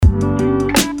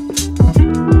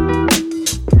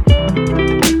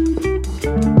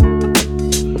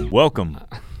Welcome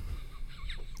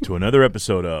to another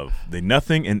episode of the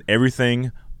Nothing and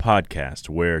Everything podcast,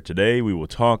 where today we will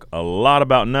talk a lot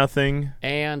about nothing.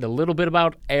 And a little bit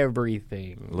about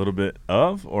everything. A little bit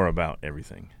of or about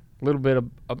everything? A little bit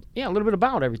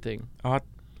about everything. Oh,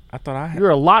 I thought I had. You're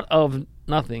a lot of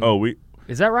nothing. Oh,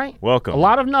 Is that right? welcome. A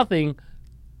lot of nothing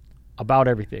about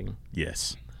everything.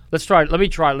 Yes. Let's try. Let me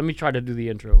try to do the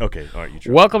intro. Okay. All right. You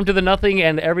try. Welcome to the Nothing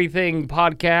and Everything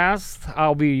podcast.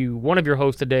 I'll be one of your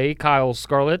hosts today, Kyle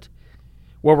Scarlett,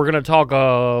 where we're going to talk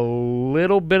a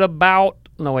little bit about...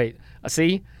 No, wait.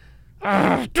 See?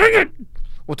 Dang it!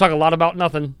 We'll talk a lot about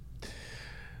nothing.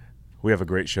 We have a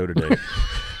great show today.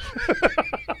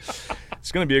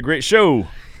 It's going to be a great show.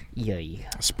 Yay.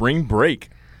 Spring break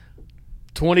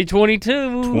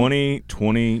 2022.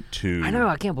 2022. I know.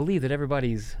 I can't believe that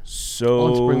everybody's... So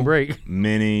on spring break.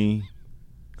 many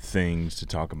things to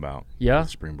talk about. Yeah? with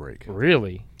spring break.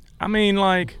 Really? I mean,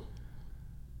 like,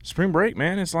 spring break,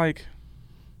 man. It's like It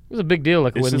was a big deal.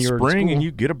 Like it's when in you're in spring school. and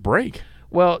you get a break.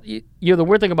 Well, the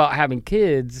weird thing about having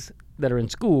kids that are in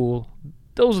school,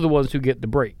 those are the ones who get the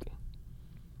break.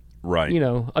 Right. You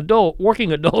know,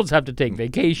 working adults have to take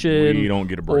vacation. We don't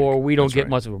get a break. Or we don't That's get right.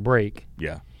 much of a break.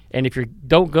 Yeah. And if you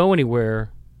don't go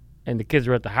anywhere and the kids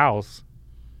are at the house,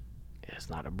 it's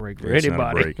not a break for It's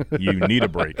anybody. not a break. You need a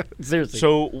break. Seriously.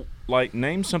 So, like,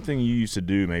 name something you used to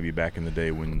do maybe back in the day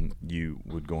when you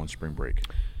would go on spring break.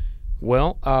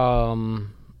 Well,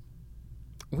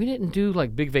 we didn't do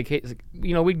like big vacations.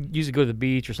 You know, we usually go to the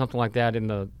beach or something like that in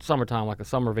the summertime, like a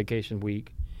summer vacation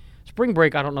week. Spring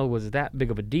break, I don't know, was that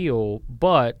big of a deal,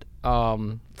 but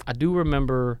I do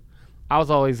remember I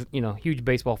was always, huge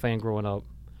baseball fan growing up.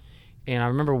 And I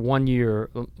remember one year,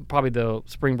 probably the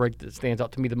spring break that stands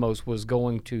out to me the most was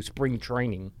going to spring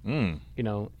training,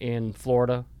 in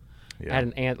Florida. Yeah. I had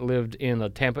an aunt that lived in the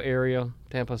Tampa area,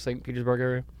 St. Petersburg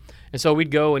area. And so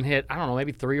we'd go and hit, I don't know,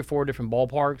 maybe 3 or 4 different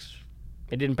ballparks.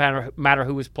 It didn't matter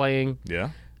who was playing. Yeah.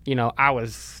 I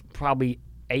was probably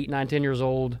 8, 9, 10 years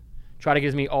old. Try to get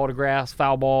as many autographs,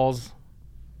 foul balls,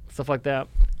 stuff like that.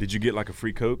 Did you get like a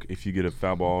free Coke? If you get a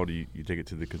foul ball, do you take it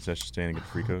to the concession stand and get a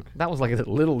free Coke? That was like a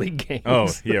Little League game. Oh,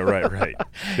 yeah, right.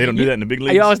 They don't do that in the big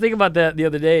leagues? I was thinking about that the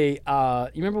other day.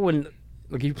 You remember when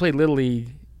you played Little League,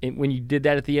 and when you did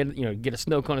that at the end, get a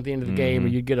snow cone at the end of the game, or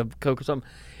you'd get a Coke or something.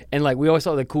 And like we always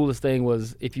thought the coolest thing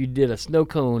was if you did a snow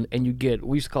cone and you get,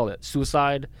 we used to call it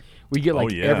suicide. We get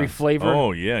like every flavor.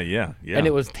 Oh, yeah. And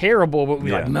it was terrible, but we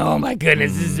were Yeah. like, oh my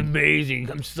goodness, this is amazing.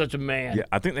 I'm such a man. Yeah,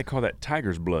 I think they call that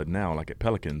tiger's blood now, like at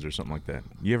Pelicans or something like that.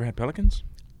 You ever had Pelicans?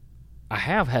 I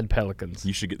have had Pelicans.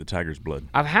 You should get the tiger's blood.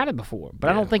 I've had it before, but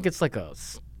I Yeah. don't think it's like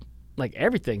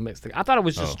everything mixed together. I thought it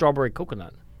was just strawberry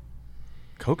coconut.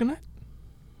 Coconut?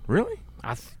 Really?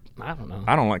 I don't know.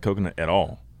 I don't like coconut at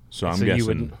all. So I'm so guessing. you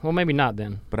wouldn't. Well, maybe not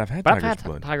then. But I've had But tiger's I've had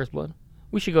blood. tiger's blood.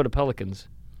 We should go to Pelicans,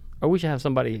 or we should have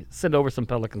somebody send over some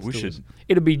Pelicans. We to should. us.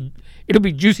 It'll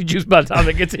be juicy juice by the time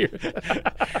it gets here.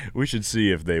 We should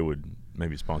see if they would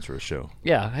maybe sponsor a show.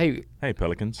 Yeah. Hey,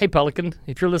 Pelicans. Pelican,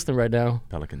 if you're listening right now,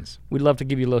 Pelicans. we'd love to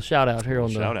give you a little shout out here on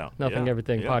Shout the out. Nothing Yeah.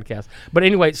 Everything Yeah. podcast. But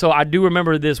anyway, so I do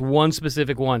remember this one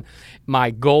specific one.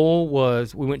 My goal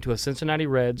was we went to a Cincinnati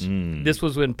Reds. This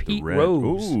was when Pete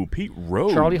Rose, Ooh, Pete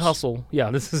Rose. Charlie Hustle.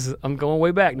 Yeah, I'm going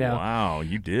way back now. Wow,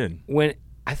 you did. When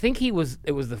I think it was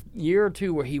the year or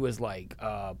two where he was like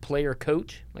player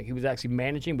coach, like he was actually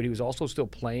managing, but he was also still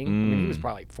playing. I mean, he was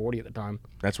probably like 40 at the time.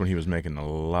 That's when he was making a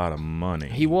lot of money.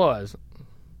 He was,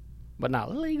 but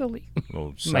not legally.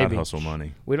 Little side Maybe. hustle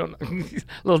money. We don't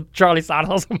little Charlie side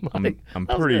hustle money. I'm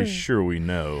That was pretty good. sure we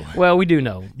know. Well, we do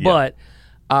know, Yeah.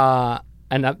 but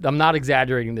and I'm not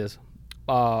exaggerating this.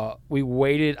 We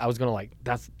waited. I was gonna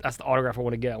that's the autograph I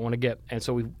want to get. And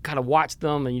so we kind of watched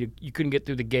them, and you couldn't get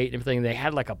through the gate and everything. And they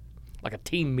had like a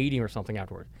team meeting or something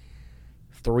afterward.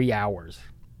 3 hours.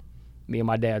 Me and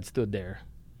my dad stood there,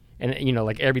 and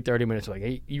like every 30 minutes, like,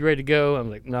 hey, you ready to go? I'm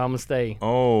like, no, I'm gonna stay.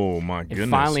 Oh my goodness.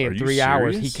 And finally, Are in you 3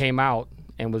 hours, he serious? came out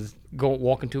and was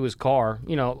walking to his car.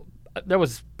 There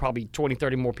was probably 20,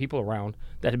 30 more people around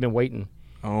that had been waiting.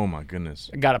 Oh my goodness.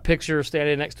 I got a picture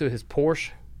standing next to his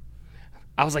Porsche.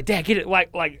 I was like, Dad, get it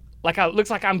looks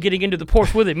like I'm getting into the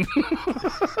Porsche with him.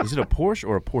 Is it a Porsche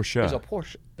or a Porsche? It was a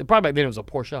Porsche. Probably back then it was a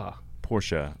Porsche.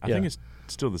 Porsche. I Yeah. think it's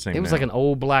still the same. It was now. like an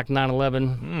old black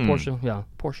 911 Porsche. Yeah,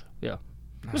 Porsche. Yeah.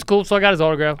 It was cool, so I got his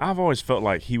autograph. I've always felt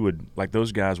like he would, like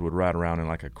those guys would ride around in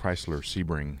like a Chrysler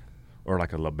Sebring or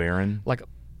like a LeBaron. Like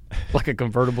a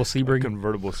convertible Sebring.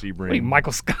 Convertible Sebring. Wait,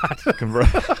 Michael Scott.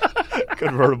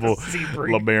 Convertible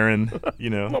Sebring. LeBaron,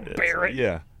 LeBaron.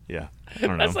 Yeah. I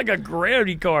don't know. That's like a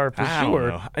gravity car for I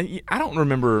sure. don't know. I don't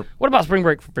remember. What about spring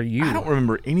break for you? I don't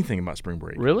remember anything about spring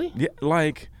break. Really? Yeah,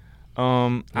 like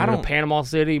I don't. Panama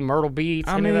City, Myrtle Beach,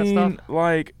 I any of that mean, stuff.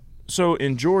 like, so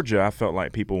in Georgia, I felt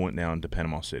like people went down to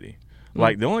Panama City.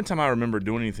 Like the only time I remember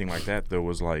doing anything like that though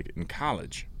was like in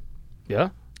college. Yeah.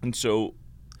 And so,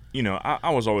 I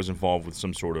was always involved with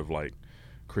some sort of like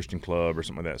Christian club or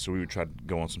something like that. So we would try to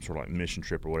go on some sort of like mission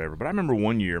trip or whatever. But I remember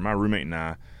one year, my roommate and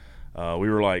I, we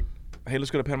were like, "Hey,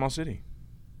 let's go to Panama City."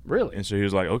 Really? And so he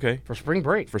was like, "Okay." For spring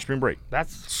break. For spring break.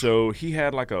 That's So he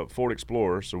had like a Ford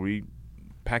Explorer. So we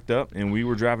packed up and we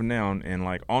were driving down. And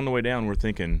like on the way down, we're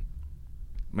thinking,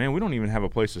 man, we don't even have a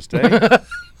place to stay.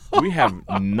 We have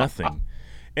nothing.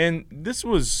 And this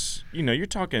was, you're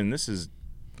talking, this is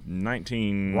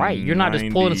 1990. right. You're not just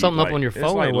pulling something up on your phone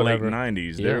it's like or whatever. late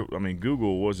 90s. Yeah.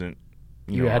 Google wasn't.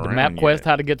 You had the around MapQuest, yet.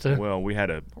 how to get to Well, we had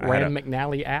a. I had Rand a-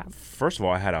 McNally app. First of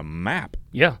all, I had a map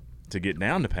Yeah. to get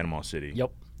down to Panama City.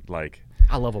 Yep. Like,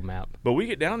 I love a map. but we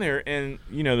get down there, and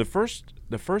the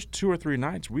first 2 or 3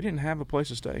 nights, we didn't have a place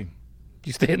to stay.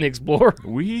 You stay in the Explorer?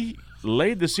 We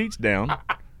laid the seats down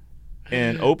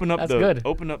and opened up That's good.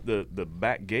 the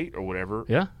back gate or whatever.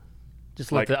 Yeah.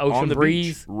 Just Like let the on ocean the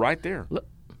breeze. beach, right there. Look.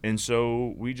 And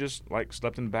so we just like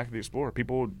slept in the back of the Explorer.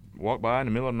 People would walk by in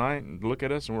the middle of the night and look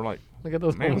at us, and we're like, Look at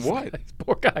those Man, homeless what? guys.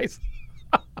 Poor guys.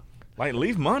 like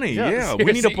leave money. Yeah, Yeah, we need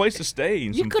a seriously. place to stay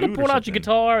and You some could have food or pulled out your something.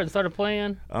 guitar and started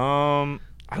playing. I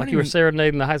Like don't you were even,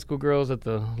 serenading the high school girls at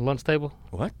the lunch table.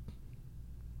 what?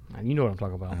 Man, you know what I'm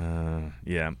talking about.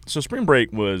 Yeah. So spring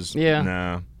break was Yeah.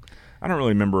 Nah, I don't really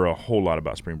remember a whole lot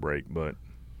about spring break, but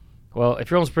Well,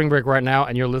 if you're on spring break right now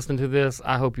and you're listening to this,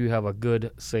 I hope you have a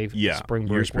good, safe Yeah, spring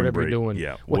your break, spring whatever break, you're doing.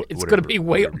 yeah, Well, it's whatever- going to be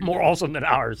way whatever you're more doing. awesome than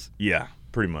ours. yeah,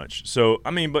 pretty much. So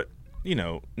I mean, but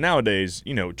nowadays,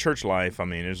 church life. I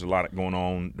mean, there's a lot going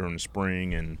on during the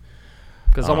spring, and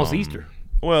Because it's almost Easter.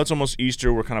 well, it's almost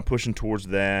Easter. We're kind of pushing towards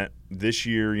that this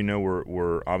year.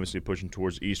 We're obviously pushing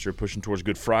towards Easter, pushing towards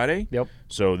Good Friday. Yep.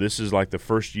 So this is like the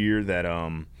first year that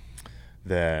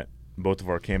that both of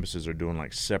our campuses are doing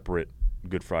like separate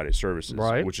Good Friday services,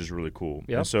 Right. which is really cool.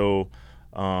 Yep. And so,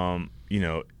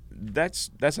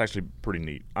 that's actually pretty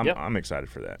neat. Yep. I'm excited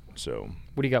for that. So,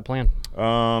 What do you got planned?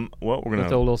 well, we're Gonna gonna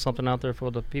throw a little something out there for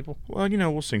the people? well,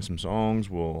 we'll sing some songs.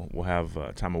 We'll have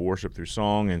a time of worship through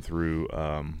song and through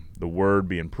the word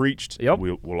being preached. Yep.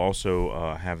 We'll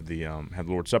also have the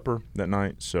Lord's Supper that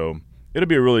night. So it'll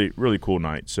be a really, really cool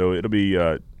night. So it'll be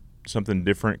something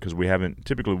different because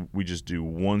we just do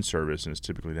one service, and it's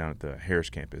typically down at the Harris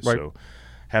campus. Right. So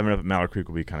having it up at Mallard Creek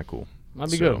will be kind of cool.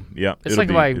 That'd be So, good. Yeah, It's like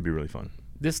if it'll be really fun.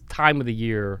 This time of the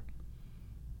year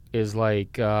is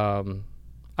like, I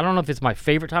don't know if it's my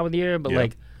favorite time of the year, but Yeah.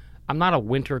 like, I'm not a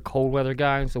winter cold weather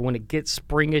guy. So when it gets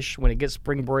springish, when it gets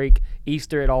spring break,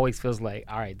 Easter, it always feels like,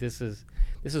 all right, this is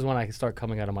when I can start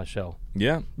coming out of my shell.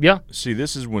 Yeah. Yeah. See,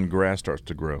 this is when grass starts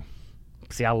to grow,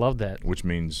 See, I love that. which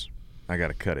means I got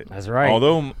to cut it. That's right.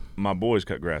 Although my boys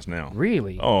cut grass now.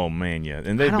 Really? Oh man, yeah, and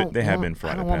I they don't have want- been for I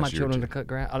like don't the want my past year or children two. to cut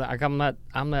grass. Like I'm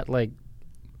that like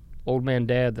old man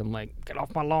dad. I'm like, get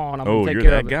off my lawn. I'm Oh, gonna take you're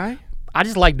care that of it. guy? I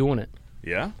just like doing it.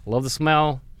 Yeah. Love the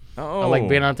smell. Oh, I like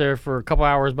being out there for a couple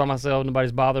hours by myself.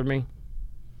 Nobody's bothering me.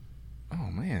 Oh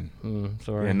man.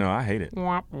 Sorry. Yeah, no, I hate it.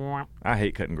 Womp, womp. I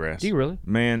hate cutting grass. Do you really?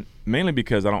 Man, mainly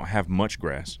because I don't have much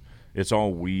grass. It's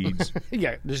all weeds.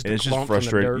 Yeah, just and the it's just clumps and the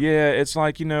frustrating. dirt. Yeah, it's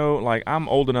like like I'm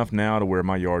old enough now to where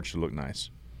my yard should look nice.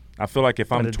 I feel like if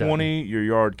I'm it doesn't. 20, your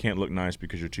yard can't look nice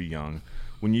because you're too young.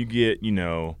 When you get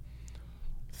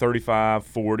 35,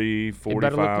 40, better look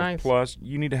 45 nice. plus,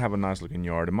 you need to have a nice looking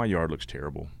yard, and my yard looks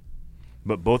terrible.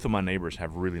 But both of my neighbors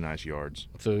have really nice yards.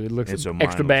 So it looks And so mine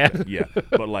extra looks bad. Yeah,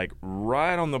 but like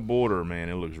right on the border, man,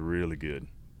 it looks really good.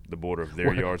 The border of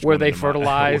their yards. where going they into mine.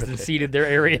 fertilized and seeded their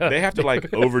area. They have to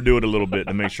like overdo it a little bit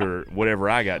to make sure whatever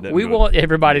I got doesn't we go- want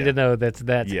everybody Yeah. to know that's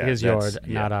Yeah, his that's- yard,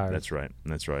 yeah, not ours. That's right.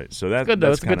 That's right. So that's good though.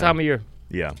 That's It's a good kinda- time of year.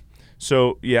 Yeah.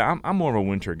 So yeah, I'm more of a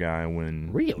winter guy.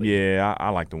 When Really? Yeah, I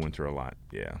like the winter a lot.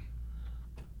 Yeah.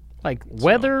 Like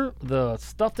weather, the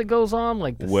stuff that goes on,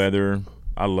 like the Weather.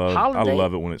 I Holiday?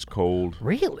 love it when it's cold.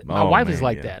 Really, my Oh, wife is man,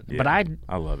 like yeah, that. yeah. But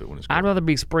I love it when it's cold. I'd rather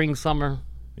be spring, summer.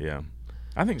 Yeah.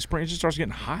 I think spring it just starts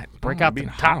getting hot. I Break don't out like the being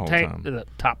hot all top the tank, time. the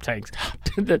top tanks,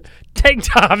 the tank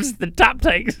tops, the top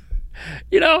tanks.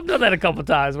 I've done that a couple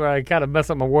times where I kind of mess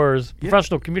up my words.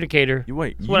 Professional communicator.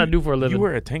 Wait, That's what I do for a living. You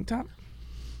wear a tank top?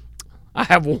 I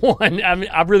have one. I mean,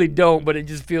 I really don't, but it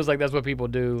just feels like that's what people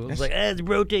do. It's like, it's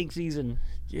bro tank season.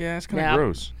 Yeah, it's kind of Yeah.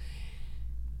 gross.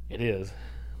 It is,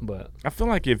 but I feel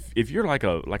like if you're like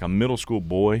a middle school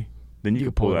boy, then you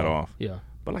can pull that off. Yeah,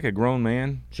 But like a grown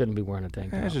man, shouldn't be wearing a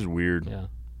tank top. that's just weird. Yeah,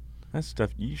 That's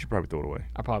stuff you should probably throw it away.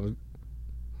 I probably.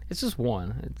 It's just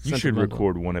one. It's You should sentimental.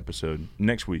 record one episode.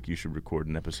 Next week you should record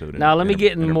an episode. Now let me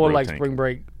get in a more bro like tank. spring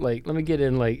break. Like let me get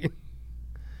in like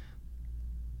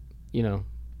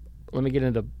let me get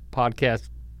into podcast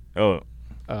Oh,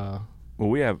 well,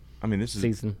 we have. I mean, this is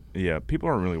season. Yeah, people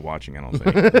aren't really watching. I don't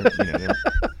think. They're-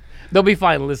 They'll be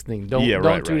fine listening. Don't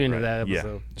right, tune right, into right. that Yeah.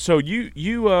 episode. So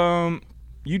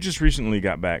you just recently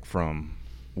got back from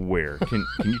where? Can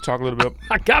you talk a little bit?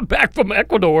 I got back from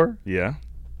Ecuador. Yeah,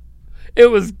 It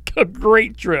was a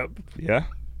great trip. yeah.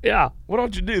 Yeah. What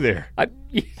did you do there?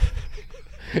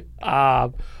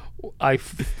 I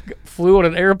flew on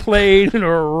an airplane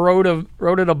or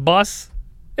rode in a bus.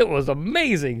 It was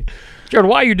amazing. Jared,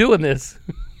 why are you doing this?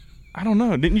 I don't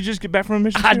know. Didn't you just get back from a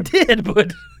mission I trip? did,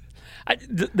 but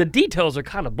the details are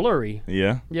kind of blurry.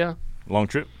 Yeah, Yeah. long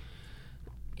trip.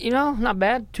 Not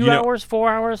bad. 2 You know- hours, 4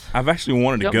 hours. I've actually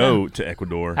wanted to Jump go to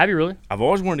Ecuador. Have you really? I've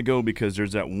always wanted to go because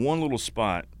there's that one little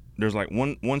spot. There's like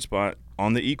one spot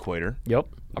on the equator Yep.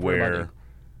 I've heard about where it.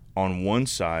 on one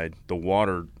side the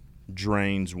water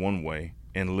drains one way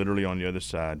and literally on the other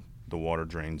side the water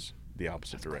drains the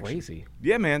opposite direction. Crazy.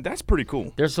 Yeah, man, that's pretty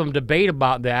cool. There's some debate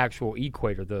about the actual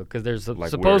equator though, because there's Like where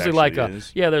it supposedly like actually a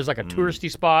is? there's like a touristy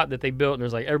spot that they built, and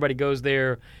there's like everybody goes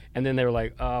there, and then they were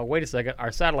like, wait a second,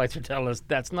 our satellites are telling us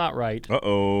that's not right,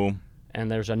 Uh-oh.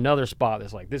 and there's another spot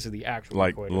that's like this is the actual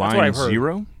Like equator. That's what line I've heard.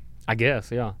 0? I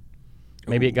guess, yeah.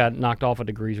 Maybe it got knocked off a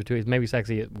degrees or two. Maybe it's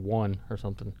actually at 1 or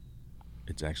something.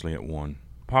 It's actually at 1.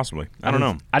 Possibly. I don't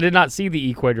know. I did not see the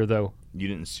equator though. You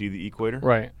didn't see the equator?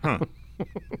 Right. Huh.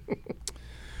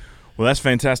 Well, that's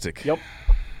fantastic. Yep.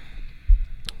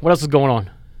 What else is going on?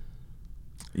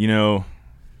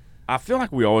 I feel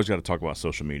like we always got to talk about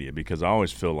social media because I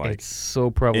always feel like It's so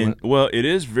prevalent. well, it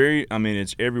is very. I mean,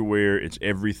 it's everywhere. It's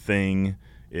everything.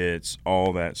 It's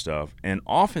all that stuff. And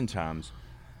oftentimes,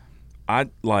 I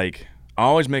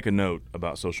always make a note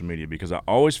about social media because I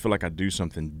always feel like I do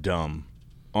something dumb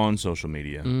on social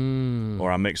media,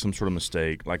 or I make some sort of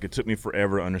mistake. Like it took me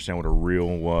forever to understand what a reel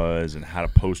was and how to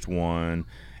post one,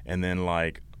 and then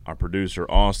like our producer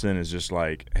Austin is just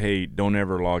like, "Hey, don't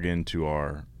ever log into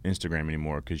our Instagram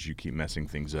anymore because you keep messing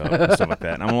things up and stuff like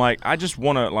that." And I'm like, I just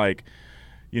want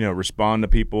to respond to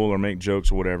people or make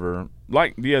jokes or whatever.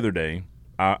 Like the other day,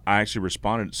 I actually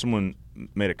responded. Someone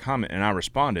made a comment and I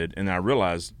responded, and I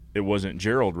realized it wasn't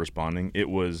Gerald responding. It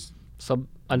was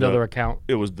Another account.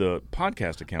 it was the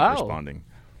podcast account Oh. responding.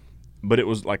 But it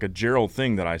was like a Gerald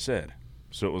thing that I said.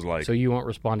 So it was like So you weren't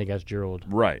responding as Gerald.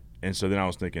 right. And so then I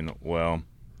was thinking, well,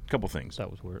 a couple things.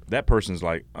 That was weird. That person's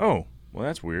like, "Oh, well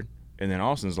that's weird." And then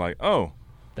Austin's like, "Oh,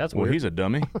 That's well, weird. he's a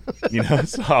dummy."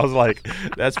 So I was like,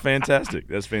 that's fantastic.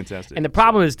 That's fantastic. And the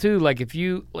problem is too, like if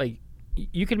you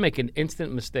you can make an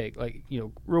instant mistake, like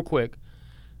real quick.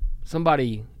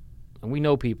 Somebody, and we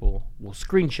know people, will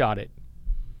screenshot it,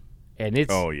 and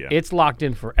it's Oh, yeah. it's locked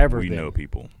in forever. we then. know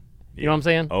people. You know what I'm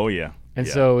saying? Oh yeah. And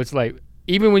Yeah. so it's like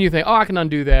even when you think, oh, I can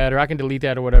undo that or I can delete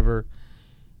that or whatever,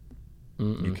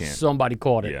 you can't. somebody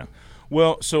caught it. Yeah.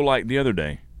 Well, so like the other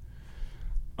day,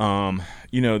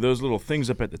 those little things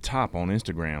up at the top on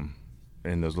Instagram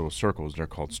and those little circles, they're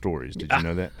called stories. Did you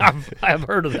know that? I've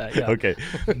heard of that. Yeah. Okay.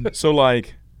 So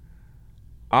like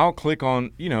I'll click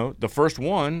on, the first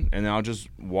one and I'll just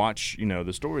watch,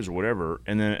 the stories or whatever.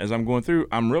 And then as I'm going through,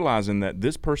 I'm realizing that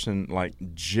this person like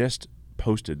just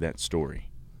posted that story.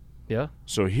 Yeah.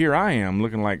 So here I am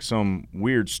looking like some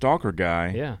weird stalker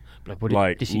guy. Yeah. Like, what did,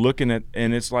 Like did she, looking at,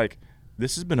 and it's like,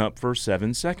 this has been up for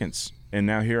 7 seconds. And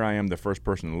now here I am, the first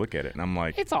person to look at it. And I'm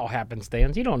like, it's all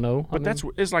happenstance. You don't know. but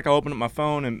it's like I open up my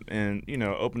phone and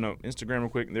open up Instagram real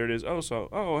quick, and there it is.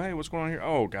 Oh, hey, what's going on here?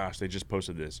 Oh, gosh, they just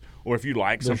posted this. Or if you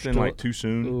like something like too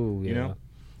soon, Ooh, yeah. you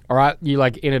Or you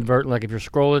like inadvertent, like if you're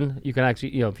scrolling, you can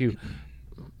actually, if you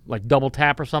like double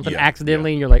tap or something Yeah,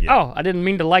 accidentally, yeah, and you're like, yeah. oh, I didn't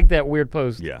mean to like that weird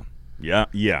post. Yeah.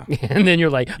 And then you're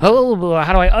like, oh,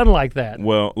 how do I unlike that?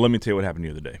 Well, let me tell you what happened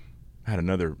the other day. I had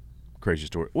another crazy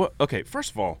story. Well, okay, first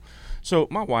of all, so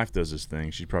my wife does this thing.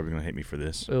 She's probably going to hate me for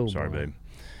this. Oh, Sorry, boy. babe.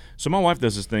 So my wife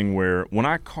does this thing where when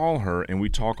I call her and we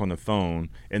talk on the phone,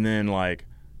 and then like,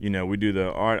 we do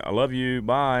the, all right, I love you,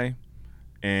 bye,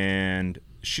 and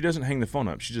she doesn't hang the phone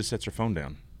up. She just sets her phone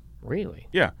down. Really?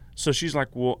 Yeah. So she's like,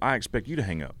 well, I expect you to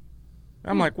hang up.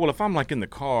 I'm like, well, if I'm like in the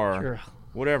car, Sure.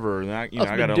 whatever, then I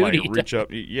Husband got to like duty. reach up.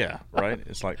 Yeah, right?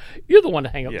 It's like, You're the one to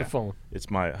hang up yeah, the phone. it's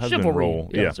my husband Chivalry. role.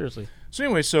 Yeah, Yeah. seriously. So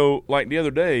anyway, so like the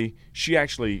other day, she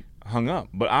actually hung up,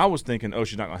 but I was thinking, oh,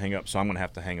 she's not gonna hang up, so I'm gonna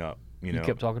have to hang up. You You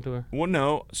kept talking to her? Well,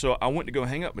 no. So I went to go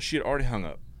hang up, but she had already hung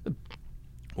up.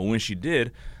 Well, when she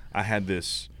did, I had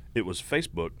this. It was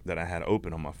Facebook that I had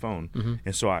open on my phone,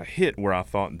 and so I hit where I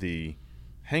thought the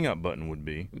hang up button would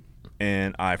be,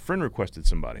 and I friend requested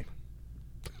somebody.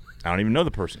 I don't even know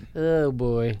the person, Oh,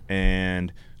 boy.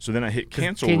 and so then I hit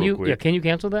cancel Can real you? quick. Yeah, can you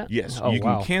cancel that? Yes, Oh, you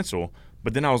wow. can cancel.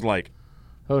 But then I was like,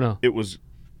 Oh no. it was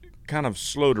kind of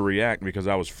slow to react because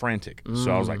I was frantic.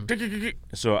 So I was like,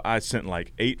 so I sent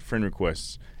like 8 friend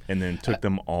requests and then took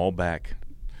them all back.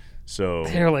 So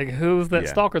They're like, who's that Yeah.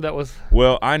 stalker that was?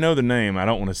 well, I know the name. I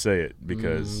don't want to say it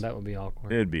because That would be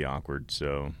awkward. it'd be awkward.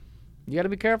 So You got to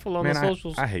be careful on man, the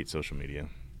socials. I hate social media.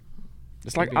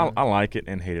 It's like Yeah. I like it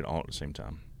and hate it all at the same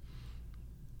time.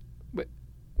 But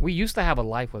we used to have a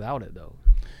life without it, though.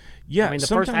 Yeah, I mean, the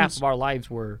first half sometimes- of our lives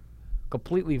were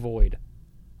completely void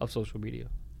of social media.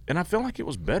 and I feel like it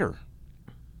was better,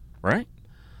 right?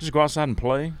 Just go outside and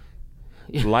play.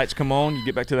 The lights come on, you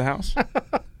get back to the house,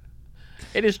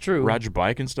 It is true. ride your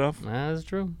bike and stuff. That is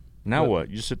true. Now But- what?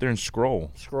 You just sit there and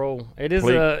scroll. Scroll. It is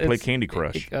Play it's- Candy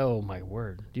Crush. oh my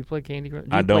word! Do you play Candy Crush? Do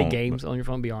I you play don't, games on your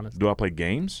phone? Be honest. Do I play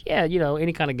games? Yeah,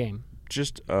 any kind of game.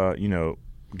 Just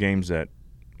games that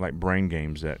like brain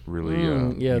games that really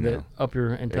that up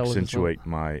your intelligence. accentuate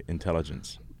my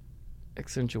intelligence.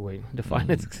 Accentuate. Define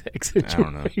it. Accentuate. I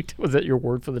don't know. Was that your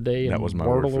word for the day? That in was my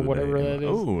Wordle word for or the whatever day. that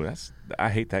is. Oh, I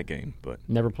hate that game, but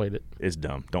Never played it. it's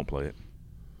dumb. Don't play it.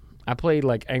 I played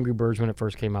like Angry Birds when it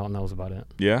first came out, and that was about it.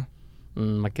 Yeah.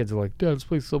 My kids are like, "Dad, let's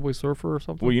play Subway Surfer or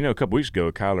something." Well, a couple weeks ago,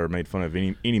 Kyler made fun of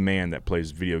any man that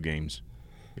plays video games.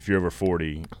 If you're over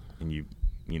 40 and you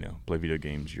play video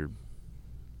games, you're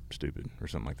stupid or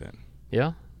something like that.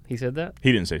 Yeah, he said that.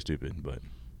 He didn't say stupid, but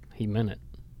He meant it.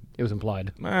 It was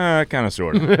implied. kind of,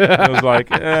 sort of. I was like,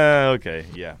 okay,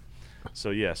 yeah.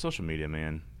 So yeah, social media,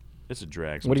 man, it's a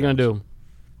drag. What are you gonna sometimes. do?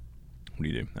 What do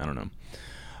you do? I don't know.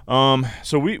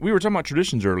 So we were talking about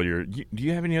traditions earlier. Do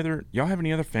you have any other? Y'all have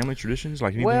any other family traditions?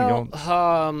 Like anything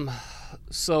y'all?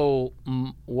 So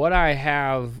what I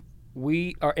have,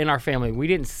 we are in our family. We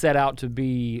didn't set out to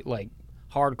be like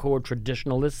hardcore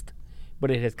traditionalist, but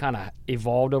it has kind of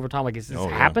evolved over time. Like it's just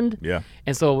happened. Yeah.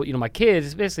 And so my kids,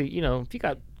 especially if you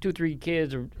got 2 or 3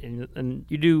 kids, and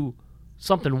you do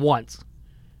something once,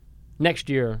 next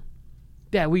year,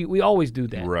 yeah, we always do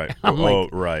that. Right. I'm like,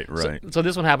 right. So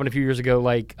this one happened a few years ago.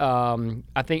 Like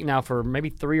I think now for maybe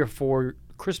 3 or 4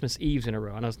 Christmas Eves in a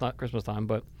row. I know it's not Christmas time,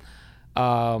 but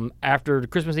after the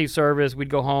Christmas Eve service, we'd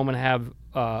go home and have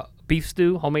beef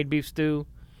stew, homemade beef stew,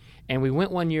 and we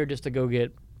went one year just to go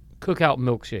get cookout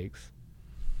milkshakes.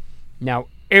 Now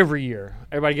every year,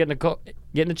 everybody get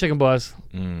in the chicken bus.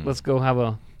 Let's go have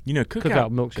a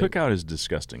cookout milkshake. Cookout is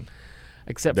disgusting.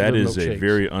 except That for the is a milkshakes.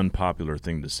 very unpopular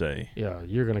thing to say. Yeah,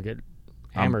 you're gonna get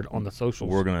hammered on the socials.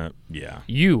 We're gonna, yeah.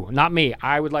 You, not me.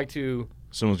 I would like to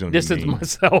Someone's gonna be distance mean.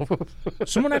 myself.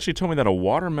 Someone actually told me that a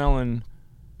watermelon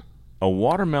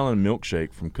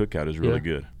milkshake from Cookout is really Yeah.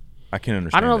 good. I can't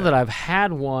understand. I don't know that I've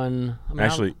had one. I mean,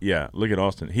 Actually, yeah. Look at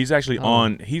Austin. He's actually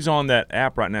on. He's on that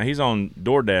app right now. He's on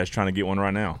DoorDash trying to get one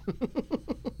right now.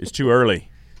 It's too early.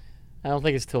 I don't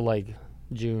think it's till like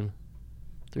June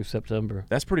through September.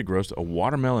 That's pretty gross. A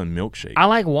watermelon milkshake. I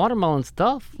like watermelon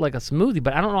stuff, like a smoothie,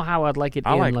 but I don't know how I'd like it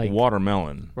I in like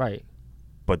watermelon, right.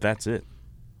 but that's it.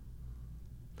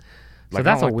 So Like,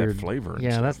 that's I a don't like weird that flavor. and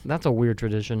Yeah, stuff. that's a weird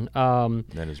tradition.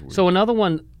 That is weird. So another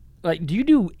one, like, do you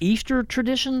do Easter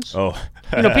traditions? Oh,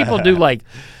 People do like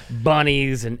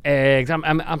bunnies and eggs. I'm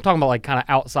talking about like kind of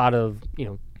outside of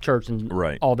church and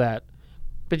Right. all that.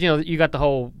 But you got the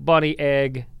whole bunny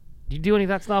egg. Do you do any of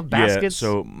that stuff? Baskets? Yeah,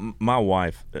 so my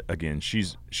wife, again,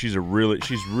 she's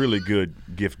really good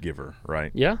gift giver,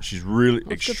 right? Yeah? She's really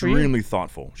That's good for you. extremely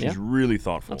thoughtful. She's Yeah. really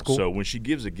thoughtful. That's cool. So when she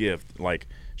gives a gift, like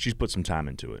she's put some time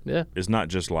into it. Yeah. It's not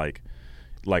just like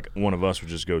one of us would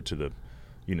just go to the,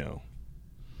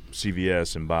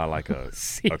 CVS and buy like a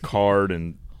card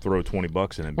and throw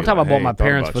 $20 in it. and One be time like, I bought "Hey, my thought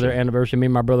parents about for their you." anniversary. Me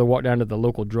and my brother walked down to the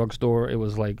local drugstore. It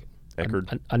was like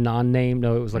Eckerd? a non-name.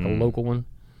 No, it was like a local one.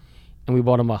 And we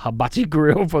bought them a hibachi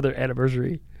grill for their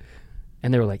anniversary.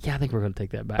 And they were like, yeah, I think we're going to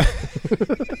take that back.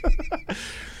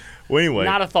 Well, anyway.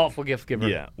 Not a thoughtful gift giver.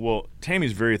 Yeah, well,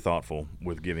 Tammy's very thoughtful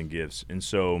with giving gifts, and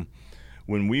so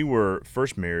when we were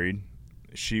first married,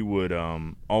 she would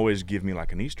always give me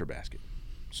like an Easter basket.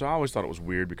 So I always thought it was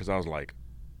weird because I was like,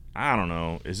 I don't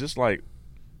know, is this like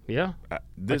Yeah.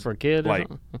 this for a kid or Like,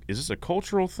 something? is this a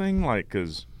cultural thing? Like,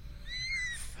 because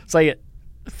Say it.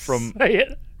 from Say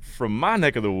it. from my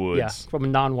neck of the woods, Yeah. From a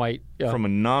non-white. Yeah. from a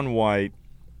non-white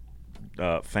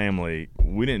family,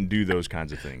 we didn't do those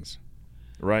kinds of things,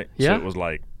 right? Yeah. So it was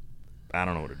like, I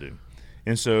don't know what to do.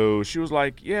 And so she was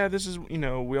like, yeah, this is,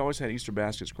 we always had Easter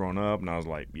baskets growing up. And I was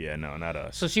like, yeah, no, not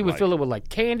us. So she would Like, fill it with like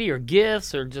candy or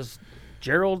gifts or just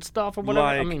Gerald stuff or whatever.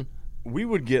 I Like, mean, we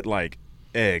would get like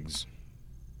eggs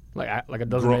Like a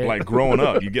dozen eggs. Like growing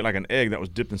up, you get like an egg that was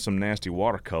dipped in some nasty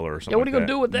watercolor or something. Yeah, what are you like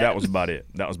gonna do with that? That was about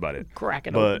it. Crack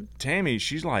it But open. Tammy,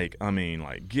 she's like, I mean,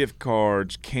 like gift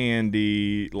cards,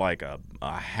 candy, like a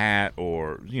hat,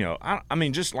 or I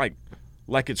mean, just like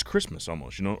it's Christmas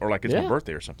almost, or like it's my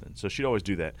birthday or something. So she'd always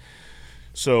do that.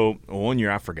 So one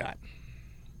year I forgot.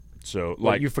 So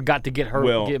You forgot to give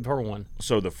her one.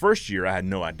 So the first year I had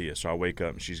no idea. So I wake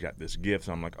up and she's got this gift.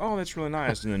 So I'm like, oh, that's really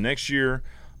nice. And the next year,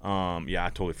 I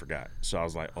totally forgot. So I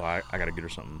was like, oh, I got to get her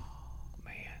something. Oh,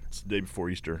 man. It's the day before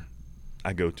Easter.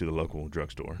 I go to the local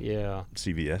drugstore. Yeah.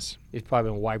 CVS. It's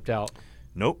probably been wiped out.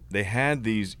 Nope. They had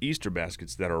these Easter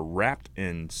baskets that are wrapped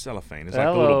in cellophane. It's like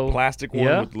the little plastic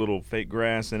one with little fake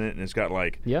grass in it. And it's got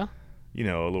like, a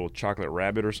little chocolate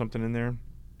rabbit or something in there.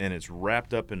 And it's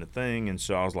wrapped up in a thing. And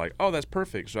so I was like, oh, that's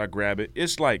perfect. So I grab it.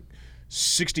 It's like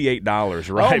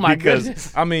 $68, right? Oh, my because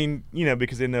goodness. I mean,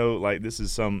 because they know like this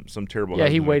is some terrible. Yeah,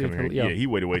 he husband waited coming for- here. yeah. Yeah, he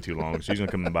waited way too long, so he's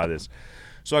gonna come and buy this.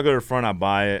 So I go to the front, I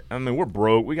buy it. I mean, we're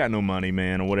broke, we got no money,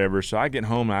 man, or whatever. So I get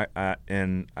home,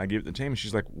 and I give it to Tammy.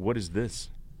 She's like, "What is this?"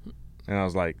 And I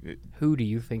was like, Who do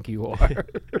you think you are?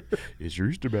 "It's your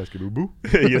Easter basket, boo boo."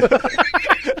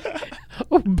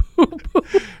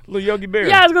 Little Yogi Bear.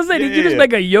 Yeah, I was gonna say, did you just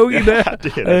make a Yogi Bear? I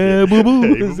did. Boo boo.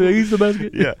 Hey, It's boo-boo. the Easter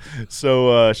basket. Yeah.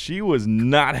 So she was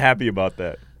not happy about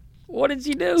that. What did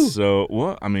she do? So,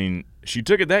 well, I mean, she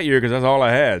took it that year because that's all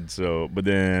I had. So, but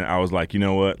then I was like, you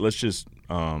know what? Let's just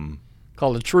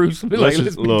Call a truce. Be let's like,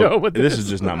 just let's be done look. with This is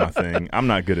just not my thing. I'm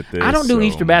not good at this. I don't do so-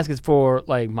 Easter baskets for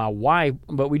like my wife,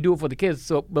 but we do it for the kids.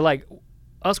 So, but like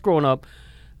us growing up,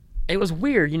 it was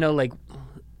weird.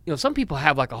 Some people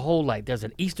have like a whole there's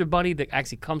an Easter bunny that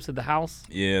actually comes to the house.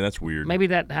 Yeah, that's weird. Maybe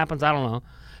that happens. I don't know.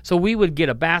 So we would get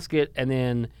a basket, and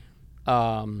then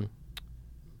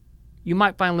you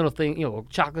might find little thing,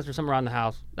 chocolates or something around the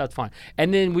house. That's fine.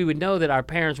 And then we would know that our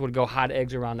parents would go hide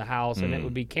eggs around the house, and it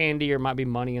would be candy or it might be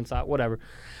money inside, whatever.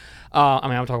 I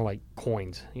mean, I'm talking like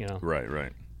coins,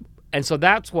 Right. And so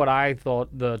that's what I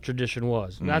thought the tradition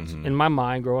was. That's in my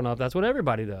mind growing up. That's what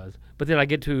everybody does. But then I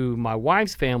get to my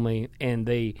wife's family, and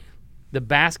the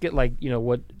basket,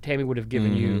 what Tammy would have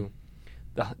given you,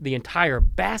 the entire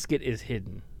basket is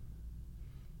hidden.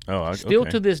 Oh, Still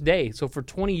okay. to this day. So for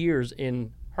 20 years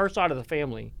in her side of the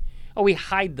family, we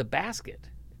hide the basket.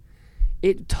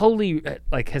 It totally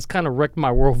has kind of wrecked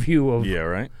my worldview of Yeah,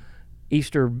 right.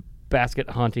 Easter basket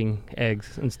hunting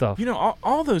eggs and stuff.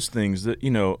 All those things that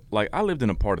like I lived in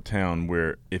a part of town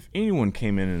where if anyone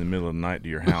came in the middle of the night to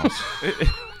your house,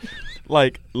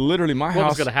 like literally my what house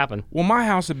was going to happen? Well, my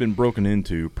house had been broken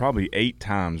into probably 8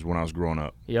 times when I was growing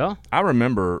up. Yeah, I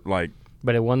remember like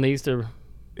but it wasn't the Easter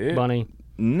bunny.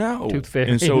 No. Tooth fairy,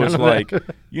 And so none it's of like,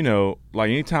 that. like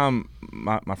anytime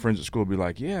my friends at school would be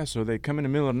like, yeah, so they come in the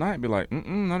middle of the night and be like,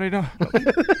 no, they don't.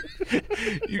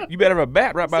 you better have a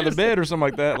bat right by the bed or something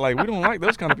like that. Like, we don't like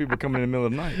those kind of people coming in the middle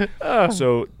of the night.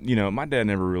 So, my dad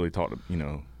never really talked,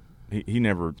 he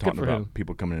never talked for about him.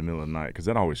 people coming in the middle of the night because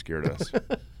that always scared us.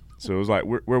 So it was like,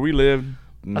 where we lived,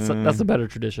 That's a better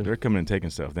tradition. they're coming and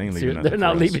taking stuff. They ain't So leaving they're nothing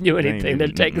not for us. leaving you They ain't anything. They're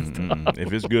leaving- taking stuff.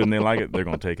 If it's good and they like it, they're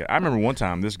going to take it. I remember one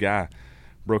time this guy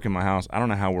broke in my house. I don't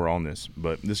know how we're on this,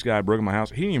 but this guy broke in my house.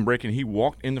 He didn't even break in. He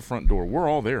walked in the front door. We're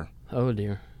all there. Oh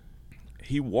dear.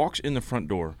 He walks in the front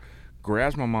door,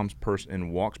 grabs my mom's purse,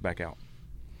 and walks back out.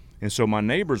 And so my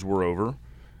neighbors were over,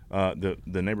 the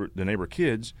neighbor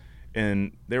kids,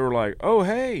 and they were like, "Oh,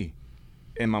 hey!"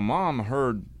 And my mom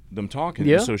heard them talking,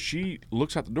 Yeah. and so she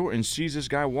looks out the door and sees this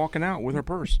guy walking out with her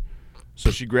purse.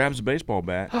 So she grabs a baseball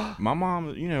bat. My mom,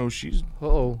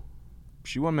 Uh-oh.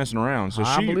 she wasn't messing around. So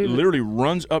I she believe it. literally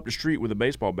runs up the street with a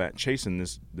baseball bat, chasing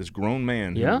this grown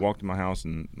man Yeah? who walked in my house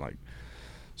and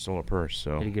stole a purse.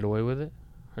 So Did he get away with it,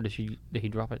 or did he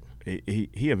drop it?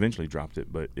 he eventually dropped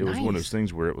it, but it was one of those Nice.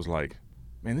 things where it was like,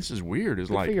 man, this is weird. It's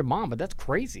Good like for your mom, but that's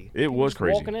crazy. It You was just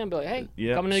crazy. Walking in, and be like, hey,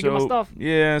 yeah, coming in to so, get my stuff.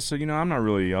 Yeah, so I'm not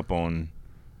really up on,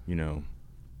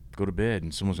 go to bed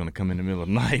and someone's gonna come in the middle of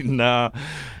the night. Nah,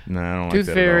 I don't like Tooth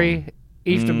that at Fairy, all.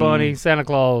 Easter Bunny, Santa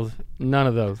Claus, none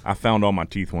of those. I found all my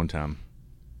teeth one time,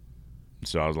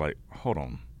 so I was like, hold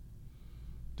on,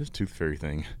 this Tooth Fairy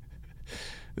thing,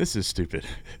 this is stupid.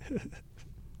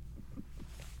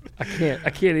 I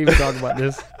can't even talk about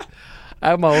this. I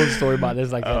have my own story about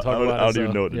this. I can't talk about it. I don't so,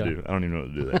 even know what to yeah. do. I don't even know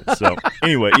what to do that. So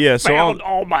anyway, yeah. So Found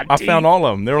all my I teeth. found all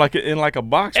of them. They were like in like a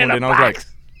box In one day, a and I was like,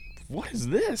 box. "What is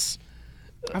this?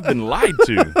 I've been lied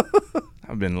to.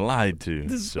 I've been lied to."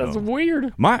 That's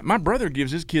weird. My brother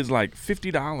gives his kids like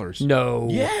 $50. No.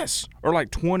 Yes, or like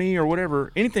 20 or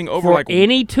whatever. Anything over For like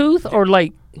any tooth, or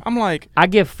like I'm like, I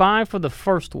give $5 for the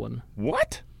first one.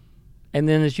 what? and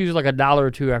then it's usually like $1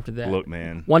 or $2 after that. Look,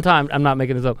 man. One time, I'm not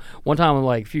making this up. One time,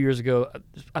 like a few years ago,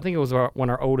 I think it was when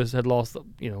our oldest had lost,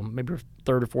 maybe her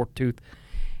third or fourth tooth,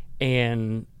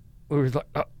 and we were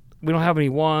like, we don't have any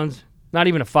ones, not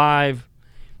even a 5.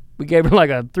 We gave her like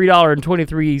a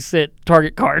 $3.23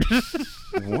 Target card.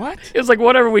 What? It was like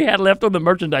whatever we had left on the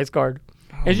merchandise card,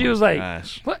 and she was like,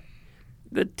 Gosh. "What?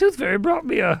 The tooth fairy brought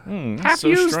me a That's half so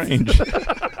used." strange.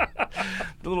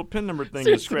 The little pin number thing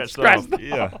is scratched off.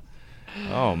 Yeah.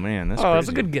 Oh, man. That's crazy. That's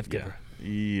a good gift giver.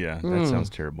 Yeah, that sounds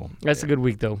terrible. That's a good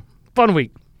week, though. Fun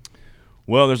week.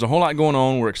 Well, there's a whole lot going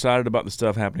on. We're excited about the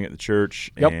stuff happening at the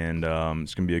church, Yep. and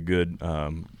it's going to be a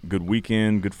good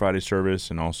weekend, Good Friday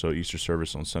service, and also Easter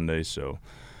service on Sunday. So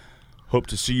hope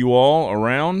to see you all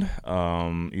around,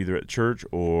 either at church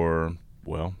or,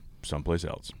 well, someplace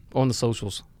else. On the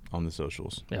socials. On the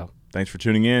socials. Yeah. Thanks for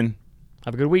tuning in.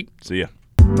 Have a good week. See ya.